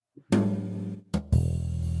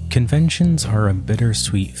Conventions are a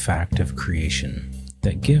bittersweet fact of creation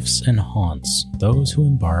that gifts and haunts those who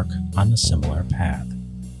embark on a similar path.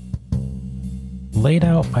 Laid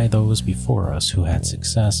out by those before us who had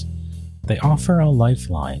success, they offer a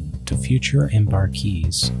lifeline to future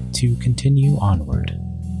embarkees to continue onward.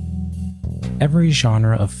 Every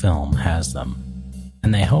genre of film has them,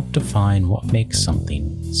 and they help define what makes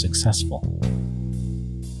something successful.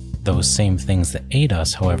 Those same things that aid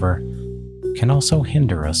us, however, can also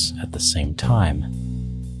hinder us at the same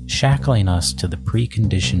time, shackling us to the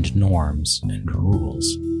preconditioned norms and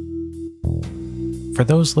rules. For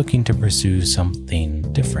those looking to pursue something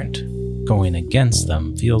different, going against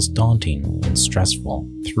them feels daunting and stressful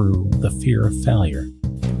through the fear of failure.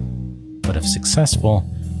 But if successful,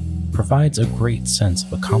 provides a great sense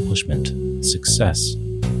of accomplishment, success,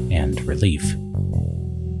 and relief.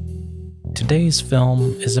 Today's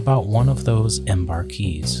film is about one of those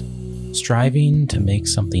embarkees, striving to make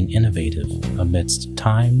something innovative amidst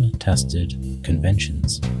time-tested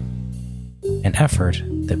conventions. An effort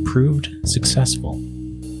that proved successful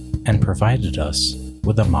and provided us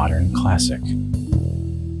with a modern classic.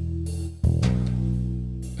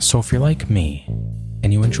 So if you're like me,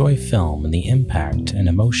 and you enjoy film and the impact and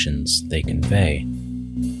emotions they convey,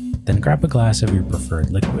 then grab a glass of your preferred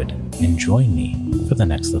liquid and join me for the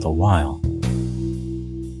next little while.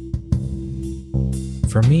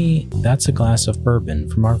 For me, that's a glass of bourbon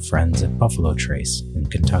from our friends at Buffalo Trace in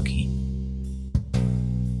Kentucky.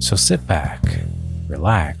 So sit back,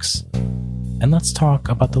 relax, and let's talk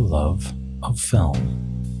about the love of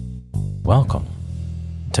film. Welcome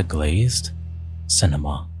to Glazed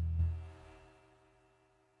Cinema.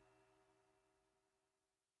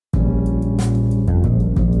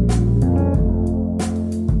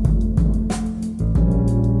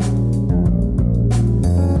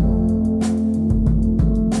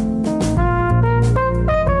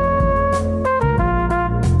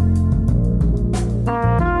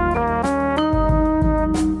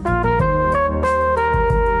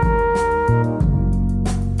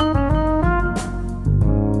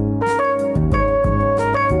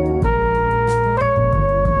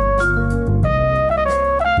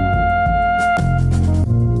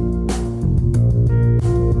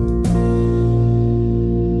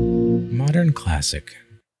 Modern classic.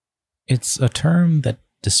 It's a term that,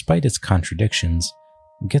 despite its contradictions,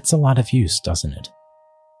 gets a lot of use, doesn't it?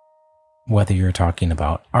 Whether you're talking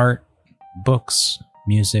about art, books,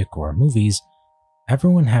 music, or movies,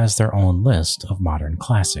 everyone has their own list of modern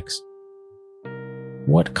classics.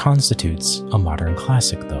 What constitutes a modern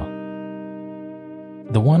classic, though?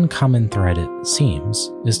 The one common thread, it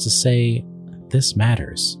seems, is to say, this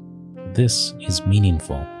matters, this is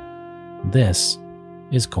meaningful, this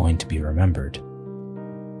is going to be remembered.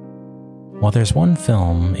 While there's one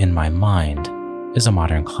film in my mind is a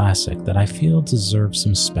modern classic that I feel deserves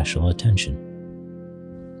some special attention.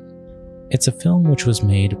 It's a film which was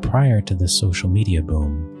made prior to the social media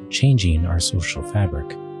boom, changing our social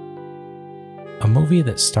fabric. A movie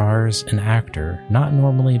that stars an actor not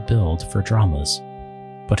normally billed for dramas,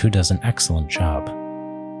 but who does an excellent job.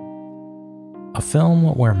 A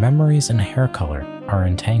film where memories and hair color are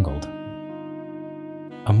entangled.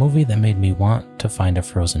 A movie that made me want to find a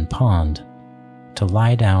frozen pond to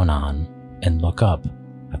lie down on and look up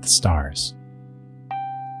at the stars.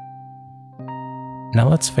 Now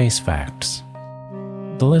let's face facts.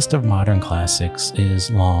 The list of modern classics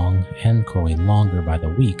is long and growing longer by the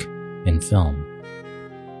week in film.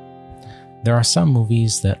 There are some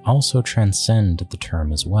movies that also transcend the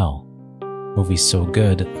term as well. Movies so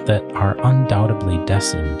good that are undoubtedly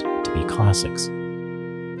destined to be classics.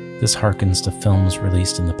 This harkens to films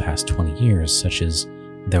released in the past 20 years, such as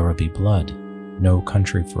There Will Be Blood, No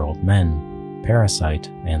Country for Old Men, Parasite,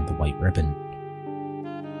 and The White Ribbon.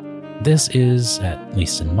 This is, at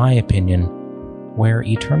least in my opinion, where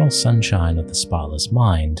Eternal Sunshine of the Spotless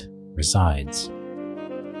Mind resides.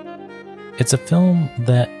 It's a film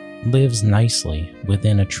that lives nicely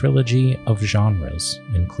within a trilogy of genres,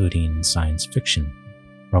 including science fiction,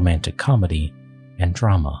 romantic comedy, and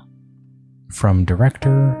drama. From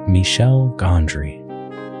director Michel Gondry.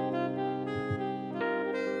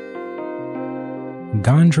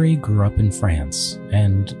 Gondry grew up in France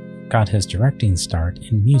and got his directing start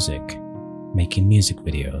in music, making music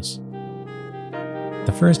videos.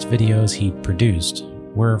 The first videos he produced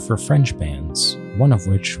were for French bands, one of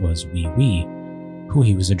which was Oui Oui, who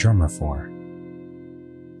he was a drummer for.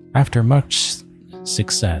 After much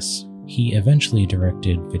success, he eventually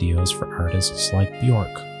directed videos for artists like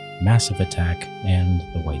Bjork, Massive Attack, and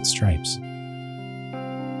The White Stripes.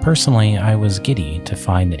 Personally, I was giddy to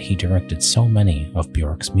find that he directed so many of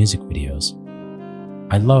Bjork's music videos.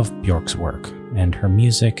 I love Bjork's work and her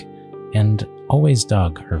music and always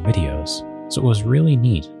dug her videos, so it was really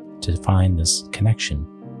neat to find this connection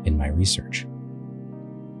in my research.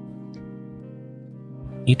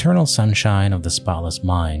 Eternal Sunshine of the Spotless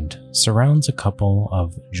Mind surrounds a couple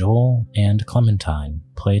of Joel and Clementine,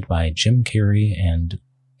 played by Jim Carrey and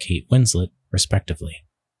Kate Winslet, respectively.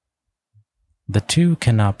 The two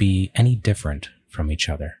cannot be any different from each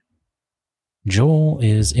other. Joel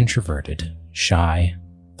is introverted, shy,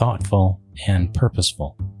 thoughtful, and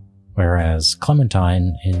purposeful, whereas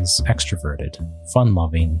Clementine is extroverted,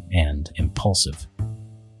 fun-loving, and impulsive.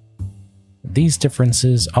 These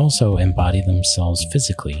differences also embody themselves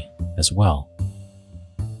physically as well.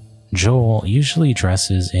 Joel usually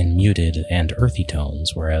dresses in muted and earthy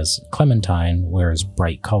tones, whereas Clementine wears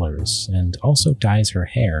bright colors and also dyes her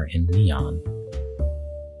hair in neon.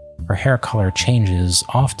 Her hair color changes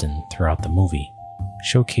often throughout the movie,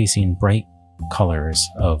 showcasing bright colors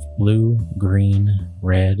of blue, green,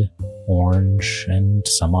 red, orange, and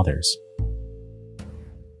some others.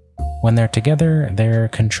 When they're together, their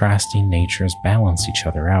contrasting natures balance each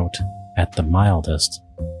other out at the mildest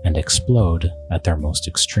and explode at their most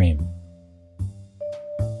extreme.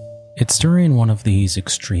 It's during one of these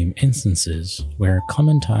extreme instances where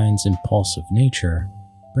Clementine's impulsive nature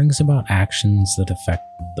brings about actions that affect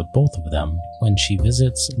the both of them when she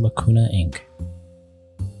visits Lacuna Inc.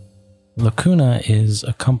 Lacuna is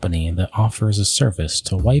a company that offers a service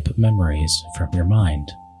to wipe memories from your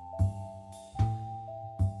mind.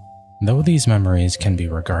 Though these memories can be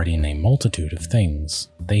regarding a multitude of things,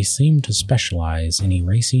 they seem to specialize in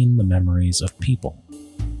erasing the memories of people.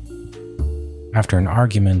 After an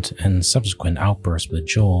argument and subsequent outburst with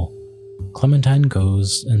Joel, Clementine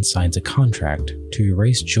goes and signs a contract to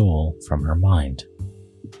erase Joel from her mind.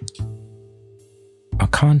 A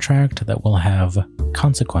contract that will have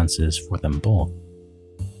consequences for them both,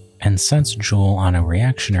 and sets Joel on a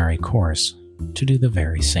reactionary course to do the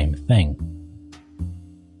very same thing.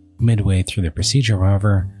 Midway through the procedure,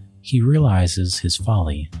 however, he realizes his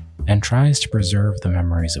folly and tries to preserve the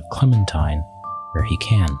memories of Clementine where he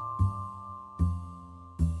can.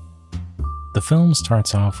 The film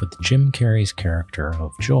starts off with Jim Carrey's character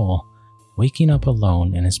of Joel waking up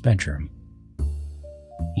alone in his bedroom.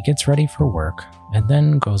 He gets ready for work and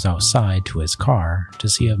then goes outside to his car to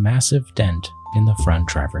see a massive dent in the front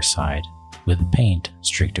driver's side with paint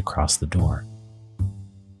streaked across the door.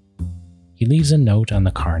 He leaves a note on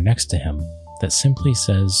the car next to him that simply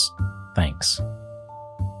says, "Thanks."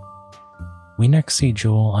 We next see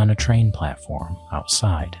Joel on a train platform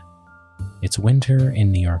outside. It's winter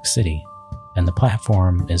in New York City, and the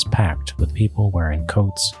platform is packed with people wearing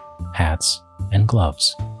coats, hats, and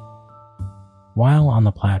gloves. While on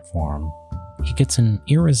the platform, he gets an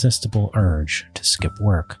irresistible urge to skip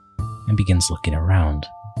work and begins looking around.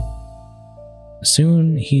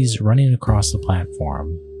 Soon, he's running across the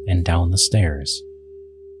platform and down the stairs.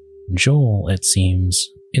 Joel, it seems,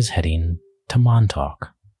 is heading to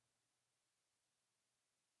Montauk.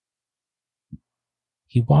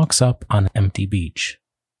 He walks up on an empty beach,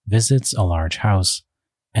 visits a large house,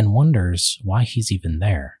 and wonders why he's even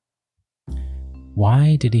there.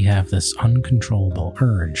 Why did he have this uncontrollable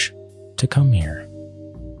urge to come here?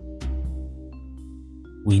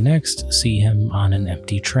 We next see him on an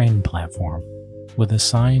empty train platform with a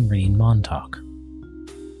sign reading Montauk.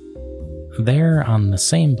 There on the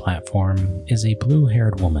same platform is a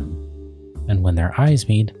blue-haired woman, and when their eyes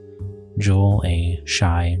meet, Joel, a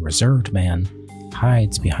shy, reserved man,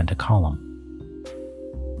 hides behind a column.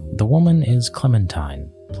 The woman is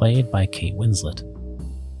Clementine, played by Kate Winslet,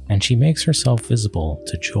 and she makes herself visible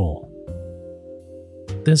to Joel.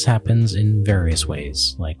 This happens in various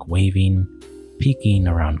ways, like waving, peeking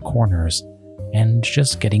around corners, and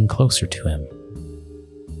just getting closer to him.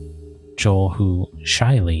 Joel, who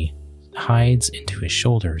shyly hides into his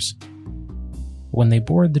shoulders. When they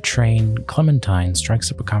board the train, Clementine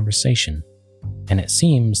strikes up a conversation, and it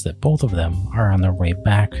seems that both of them are on their way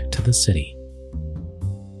back to the city.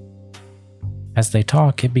 As they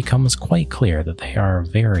talk, it becomes quite clear that they are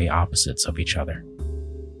very opposites of each other.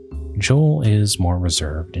 Joel is more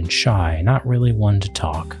reserved and shy, not really one to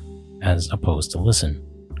talk, as opposed to listen,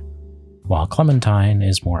 while Clementine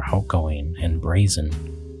is more outgoing and brazen,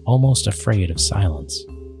 almost afraid of silence.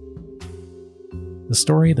 The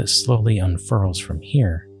story that slowly unfurls from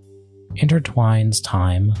here intertwines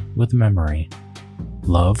time with memory,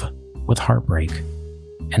 love with heartbreak,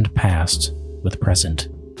 and past with present.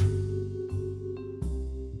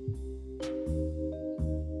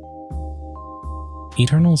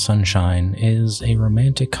 Eternal Sunshine is a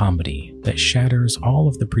romantic comedy that shatters all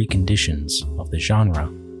of the preconditions of the genre,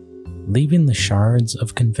 leaving the shards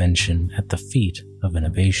of convention at the feet of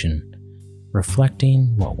innovation,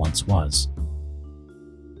 reflecting what once was.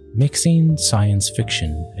 Mixing science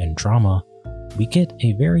fiction and drama, we get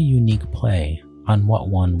a very unique play on what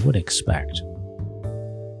one would expect.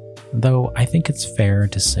 Though I think it's fair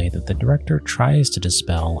to say that the director tries to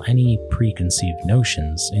dispel any preconceived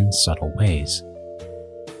notions in subtle ways,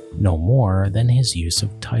 no more than his use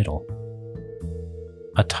of title.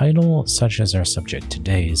 A title such as our subject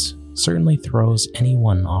today's certainly throws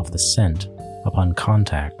anyone off the scent upon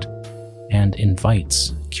contact and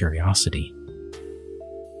invites curiosity.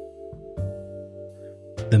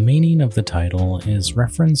 The meaning of the title is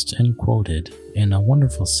referenced and quoted in a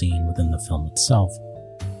wonderful scene within the film itself,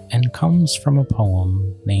 and comes from a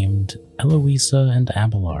poem named Eloisa and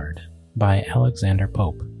Abelard by Alexander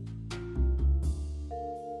Pope.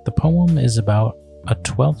 The poem is about a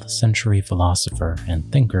 12th century philosopher and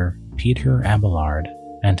thinker, Peter Abelard,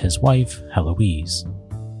 and his wife, Heloise.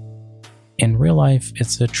 In real life,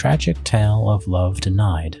 it's a tragic tale of love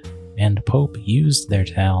denied, and Pope used their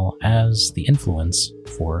tale as the influence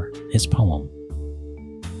for his poem.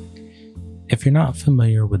 If you're not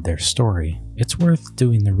familiar with their story, it's worth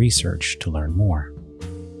doing the research to learn more.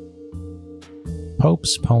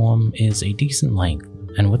 Pope's poem is a decent length,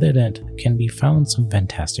 and within it can be found some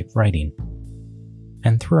fantastic writing.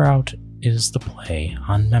 And throughout is the play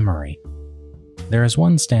on memory. There is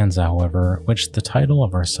one stanza, however, which the title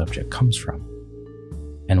of our subject comes from,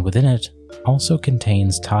 and within it also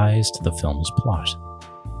contains ties to the film's plot.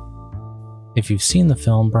 If you've seen the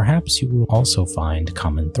film, perhaps you will also find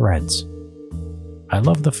common threads. I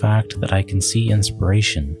love the fact that I can see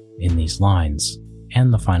inspiration in these lines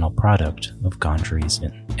and the final product of Gondry's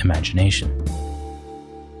imagination.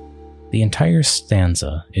 The entire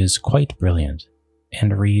stanza is quite brilliant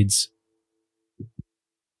and reads,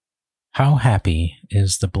 "How happy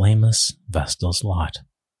is the blameless Vestal's lot,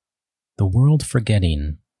 the world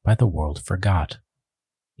forgetting by the world forgot,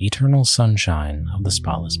 eternal sunshine of the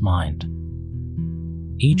spotless mind,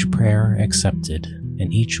 each prayer accepted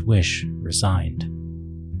and each wish resigned,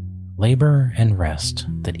 labor and rest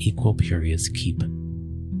that equal periods keep,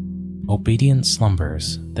 obedient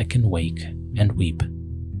slumbers that can wake and weep,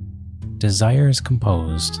 desires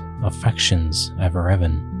composed, affections ever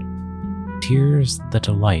even, tears that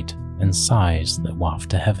delight and sighs that waft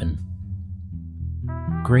to heaven.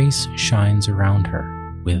 Grace shines around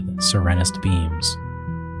her with serenest beams,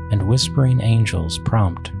 and whispering angels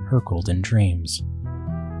prompt her golden dreams.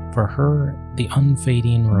 For her the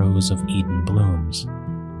unfading rose of Eden blooms,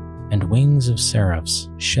 and wings of seraphs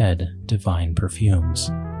shed divine perfumes.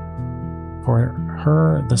 For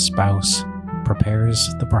her the spouse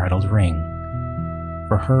prepares the bridal ring,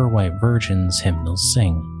 for her white virgins hymnals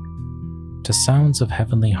sing. To sounds of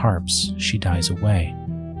heavenly harps she dies away,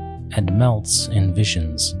 and melts in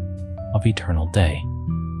visions of eternal day."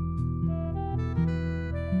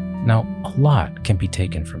 Now, a lot can be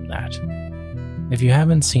taken from that. If you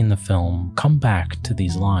haven't seen the film, come back to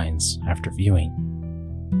these lines after viewing.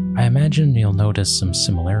 I imagine you'll notice some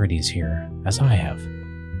similarities here, as I have.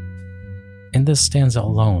 In this stanza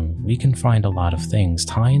alone, we can find a lot of things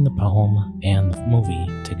tying the poem and the movie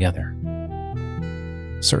together.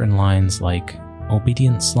 Certain lines like,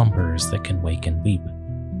 "obedient slumbers that can wake and weep,"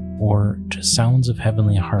 or "to sounds of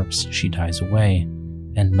heavenly harps she dies away,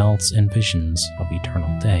 and melts in visions of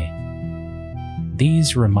eternal day."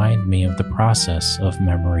 These remind me of the process of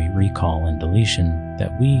memory recall and deletion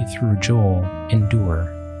that we, through Joel,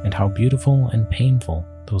 endure, and how beautiful and painful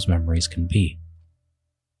those memories can be.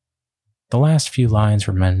 The last few lines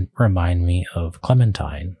remind me of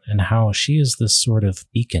Clementine and how she is this sort of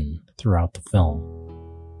beacon throughout the film.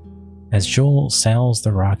 As Joel sails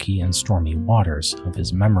the rocky and stormy waters of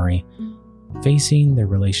his memory, facing their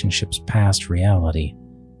relationship's past reality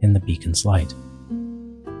in the beacon's light.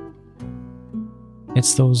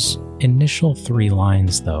 It's those initial 3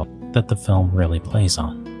 lines, though, that the film really plays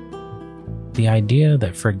on. The idea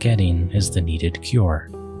that forgetting is the needed cure.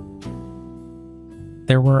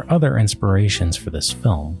 There were other inspirations for this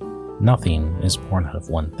film. Nothing is born out of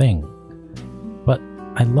one thing. But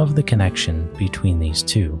I love the connection between these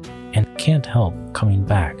two, and can't help coming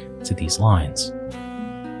back to these lines.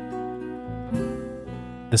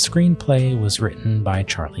 The screenplay was written by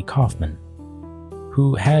Charlie Kaufman,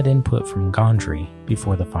 who had input from Gondry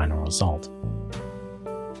before the final result.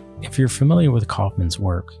 If you're familiar with Kaufman's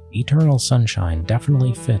work, Eternal Sunshine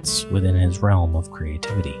definitely fits within his realm of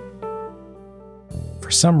creativity.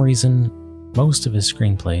 For some reason, most of his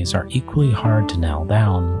screenplays are equally hard to nail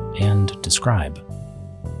down and describe,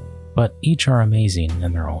 but each are amazing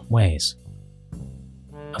in their own ways.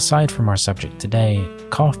 Aside from our subject today,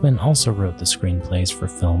 Kaufman also wrote the screenplays for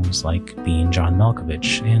films like Being John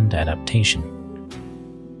Malkovich and Adaptation.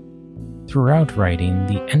 Throughout writing,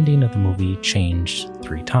 the ending of the movie changed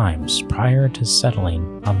 3 times prior to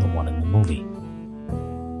settling on the one in the movie.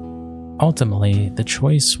 Ultimately, the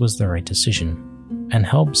choice was the right decision and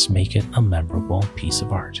helps make it a memorable piece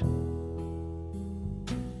of art.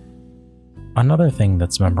 Another thing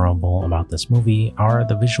that's memorable about this movie are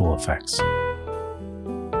the visual effects.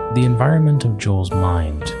 The environment of Joel's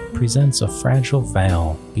mind presents a fragile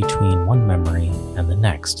veil between one memory and the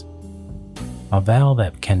next. A veil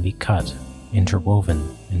that can be cut,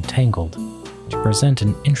 interwoven, and tangled to present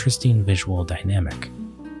an interesting visual dynamic.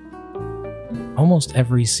 Almost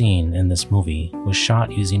every scene in this movie was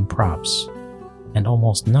shot using props, and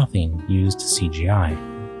almost nothing used CGI,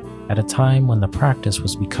 at a time when the practice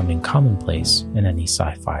was becoming commonplace in any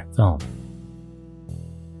sci-fi film.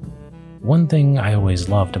 One thing I always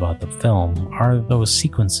loved about the film are those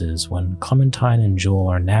sequences when Clementine and Joel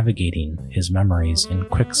are navigating his memories in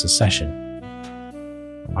quick succession.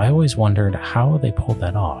 I always wondered how they pulled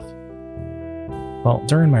that off. Well,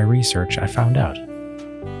 during my research, I found out.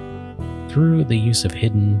 Through the use of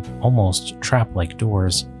hidden, almost trap-like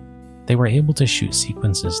doors, they were able to shoot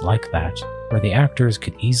sequences like that, where the actors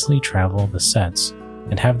could easily travel the sets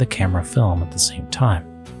and have the camera film at the same time.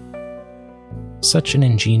 Such an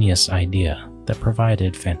ingenious idea that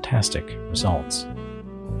provided fantastic results.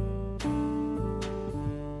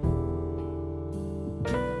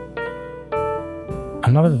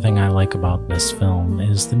 Another thing I like about this film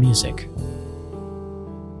is the music.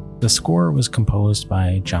 The score was composed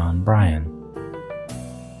by John Bryan,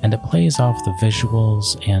 and it plays off the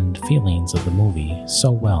visuals and feelings of the movie so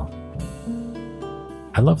well.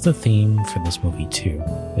 I love the theme for this movie too.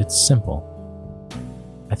 It's simple.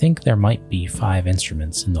 I think there might be 5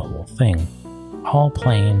 instruments in the whole thing, all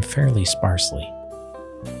playing fairly sparsely.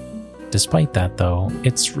 Despite that though,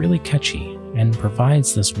 it's really catchy and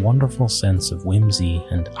provides this wonderful sense of whimsy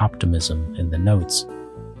and optimism in the notes,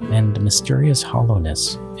 and mysterious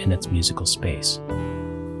hollowness in its musical space.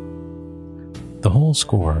 The whole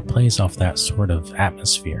score plays off that sort of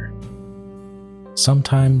atmosphere.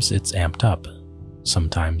 Sometimes it's amped up,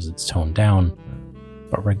 sometimes it's toned down,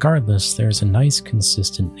 but regardless, there's a nice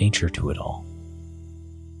consistent nature to it all.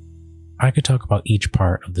 I could talk about each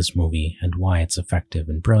part of this movie and why it's effective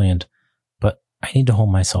and brilliant, but I need to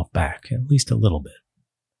hold myself back, at least a little bit.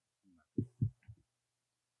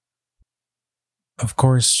 Of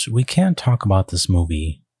course, we can't talk about this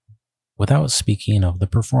movie without speaking of the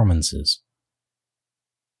performances.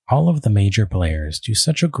 All of the major players do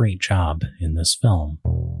such a great job in this film,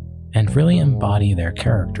 and really embody their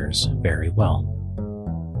characters very well.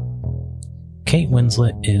 Kate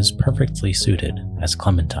Winslet is perfectly suited as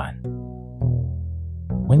Clementine.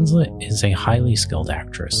 Winslet is a highly skilled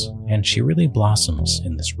actress, and she really blossoms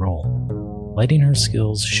in this role, letting her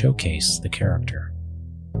skills showcase the character.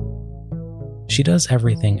 She does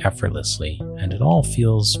everything effortlessly, and it all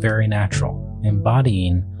feels very natural,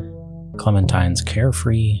 embodying Clementine's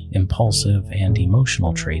carefree, impulsive, and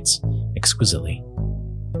emotional traits exquisitely.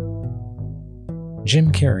 Jim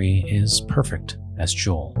Carrey is perfect as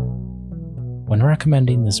Joel. When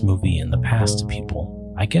recommending this movie in the past to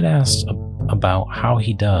people, I get asked about how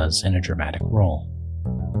he does in a dramatic role.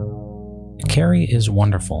 Carrey is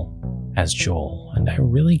wonderful as Joel, and I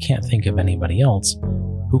really can't think of anybody else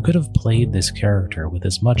who could have played this character with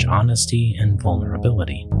as much honesty and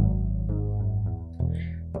vulnerability.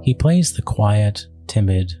 He plays the quiet,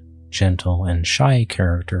 timid, gentle, and shy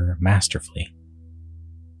character masterfully.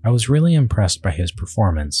 I was really impressed by his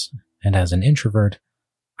performance, and as an introvert,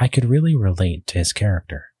 I could really relate to his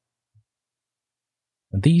character.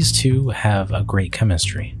 These two have a great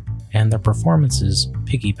chemistry, and their performances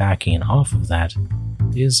piggybacking off of that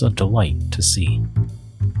is a delight to see.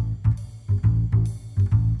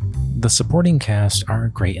 The supporting cast are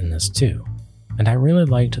great in this too, and I really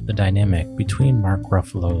liked the dynamic between Mark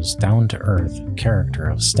Ruffalo's down-to-earth character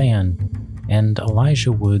of Stan and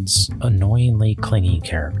Elijah Wood's annoyingly clingy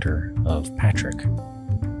character of Patrick.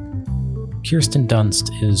 Kirsten Dunst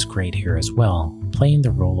is great here as well, playing the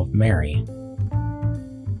role of Mary.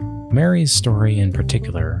 Mary's story in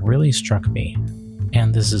particular really struck me,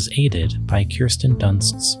 and this is aided by Kirsten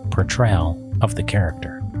Dunst's portrayal of the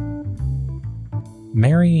character.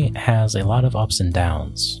 Mary has a lot of ups and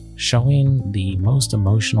downs, showing the most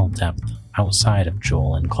emotional depth outside of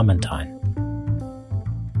Joel and Clementine.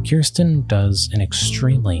 Kirsten does an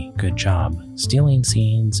extremely good job stealing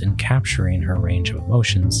scenes and capturing her range of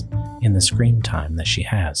emotions in the screen time that she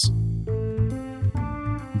has.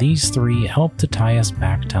 These three help to tie us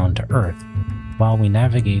back down to earth while we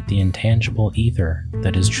navigate the intangible ether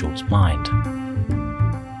that is Jules' mind.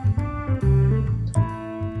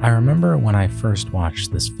 I remember when I first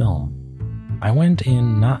watched this film, I went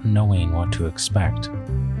in not knowing what to expect,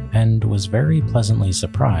 and was very pleasantly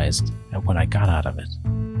surprised at what I got out of it.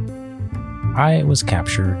 I was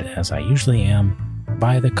captured, as I usually am,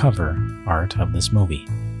 by the cover art of this movie.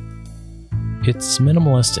 It's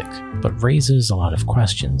minimalistic, but raises a lot of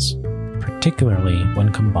questions, particularly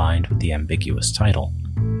when combined with the ambiguous title.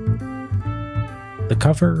 The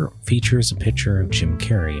cover features a picture of Jim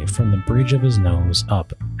Carrey from the bridge of his nose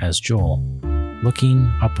up as Joel,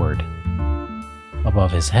 looking upward.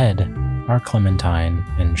 Above his head are Clementine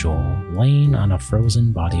and Joel laying on a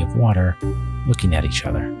frozen body of water, looking at each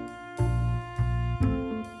other.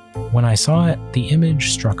 When I saw it, the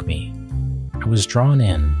image struck me. I was drawn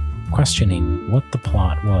in, questioning what the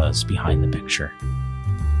plot was behind the picture.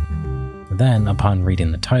 Then, upon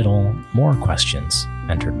reading the title, more questions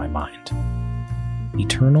entered my mind.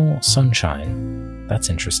 Eternal Sunshine. That's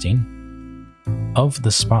interesting. Of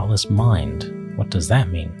the Spotless Mind. What does that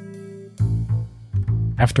mean?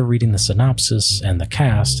 After reading the synopsis and the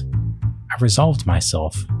cast, I resolved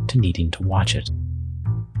myself to needing to watch it.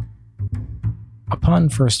 Upon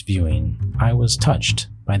first viewing, I was touched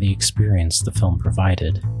by the experience the film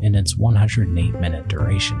provided in its 108-minute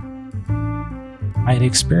duration. I had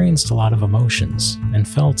experienced a lot of emotions and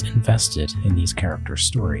felt invested in these characters'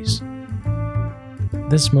 stories.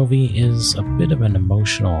 This movie is a bit of an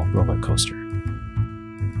emotional roller coaster.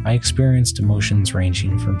 I experienced emotions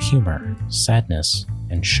ranging from humor, sadness,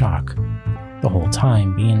 and shock, the whole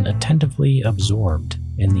time being attentively absorbed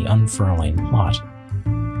in the unfurling plot.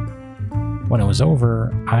 When it was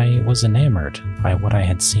over, I was enamored by what I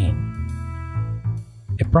had seen.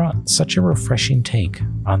 It brought such a refreshing take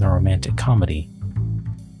on the romantic comedy,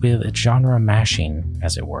 with its genre mashing,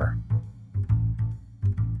 as it were.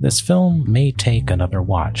 This film may take another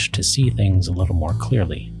watch to see things a little more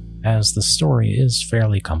clearly, as the story is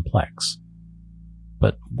fairly complex.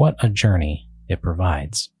 But what a journey it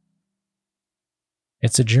provides.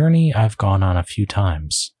 It's a journey I've gone on a few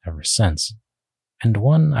times ever since, and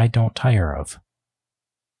one I don't tire of.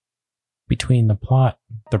 Between the plot,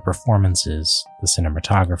 the performances, the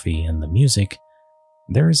cinematography, and the music,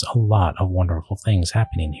 there's a lot of wonderful things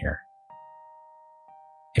happening here.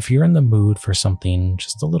 If you're in the mood for something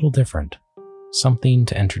just a little different, something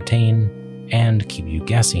to entertain and keep you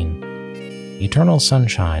guessing, Eternal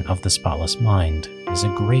Sunshine of the Spotless Mind is a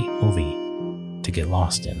great movie to get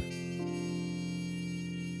lost in.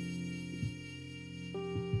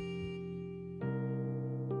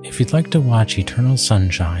 If you'd like to watch Eternal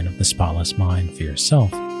Sunshine of the Spotless Mind for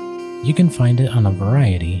yourself, you can find it on a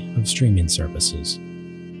variety of streaming services.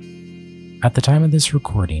 At the time of this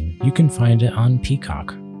recording, you can find it on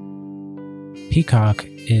Peacock. Peacock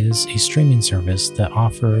is a streaming service that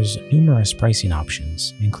offers numerous pricing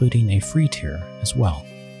options, including a free tier as well.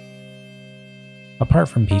 Apart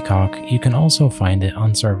from Peacock, you can also find it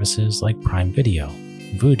on services like Prime Video,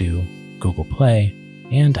 Vudu, Google Play,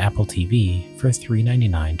 and Apple TV for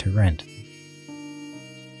 $3.99 to rent.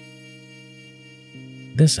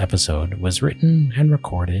 This episode was written and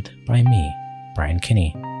recorded by me, Brian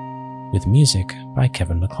Kinney, with music by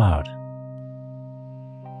Kevin MacLeod.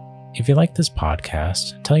 If you like this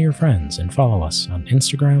podcast, tell your friends and follow us on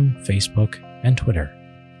Instagram, Facebook, and Twitter.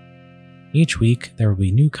 Each week, there will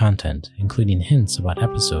be new content, including hints about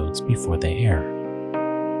episodes before they air.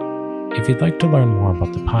 If you'd like to learn more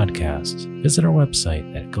about the podcast, visit our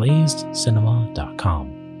website at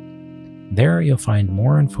glazedcinema.com. There you'll find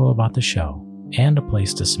more info about the show and a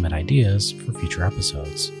place to submit ideas for future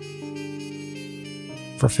episodes.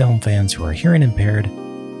 For film fans who are hearing impaired,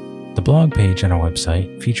 the blog page on our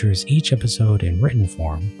website features each episode in written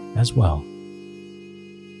form as well.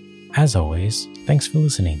 As always, thanks for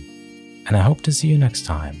listening, and I hope to see you next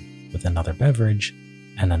time with another beverage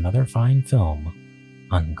and another fine film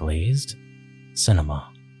on Glazed Cinema.